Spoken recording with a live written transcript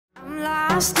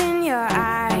lost in your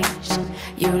eyes.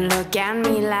 You look at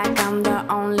me like I'm the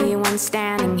only one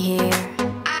standing here.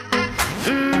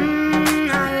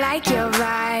 I like your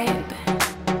vibe.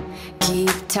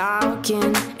 Keep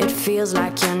talking, it feels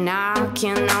like you're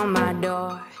knocking on my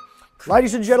door.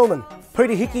 Ladies and gentlemen,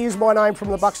 Peter Hickey is my name from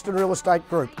the Buxton Real Estate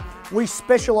Group. We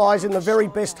specialise in the very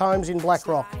best homes in Black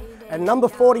Rock, and number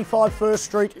 45 First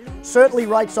Street certainly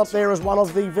rates up there as one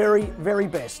of the very, very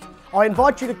best. I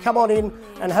invite you to come on in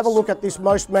and have a look at this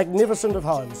most magnificent of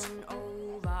homes.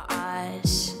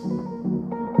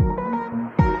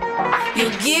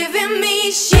 You're giving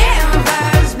me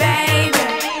shivers, baby.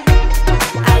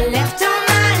 I left all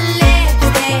my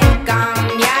lipstick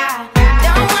on ya.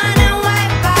 Don't wanna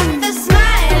wipe off the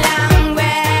smile I'm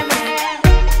wearing.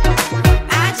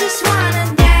 I just wanna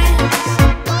dance.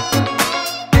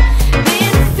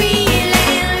 Been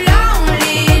feeling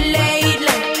lonely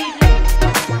lately.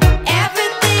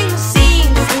 Everything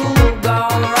seems to go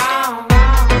wrong.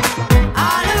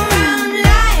 All around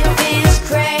life is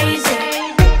crazy.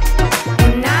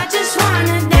 I just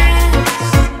wanna dance.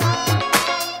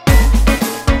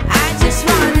 I just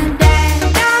wanna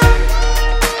dance.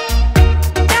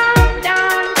 Down,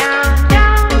 down, down,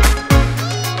 down,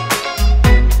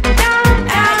 down.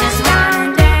 I just wanna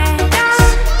dance.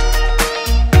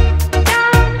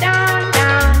 Down, down,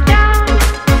 down, down.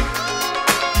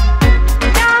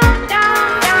 Down, down,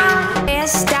 down.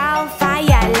 Crystal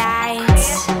firelights.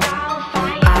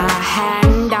 A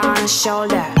hand on a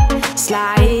shoulder,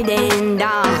 sliding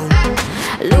down,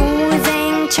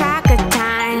 losing track of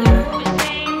time.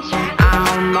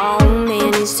 Our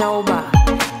moment is sober,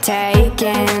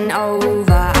 taking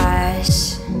over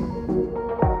us.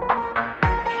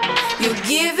 You're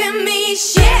giving me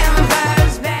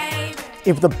shivers, babe.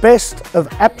 If the best of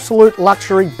absolute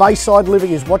luxury Bayside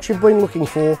living is what you've been looking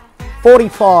for,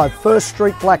 45 First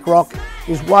Street Black Rock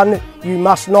is one you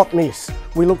must not miss.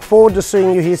 We look forward to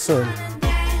seeing you here soon.